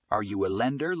Are you a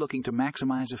lender looking to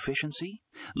maximize efficiency?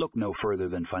 Look no further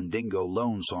than Fundingo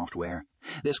loan software.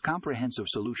 This comprehensive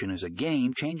solution is a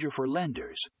game changer for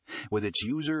lenders. With its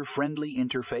user-friendly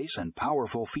interface and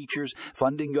powerful features,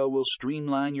 Fundingo will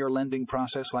streamline your lending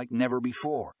process like never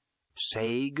before.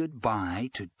 Say goodbye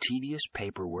to tedious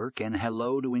paperwork and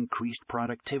hello to increased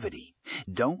productivity.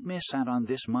 Don't miss out on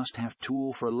this must-have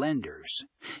tool for lenders.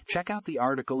 Check out the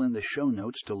article in the show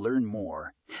notes to learn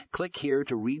more. Click here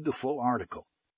to read the full article.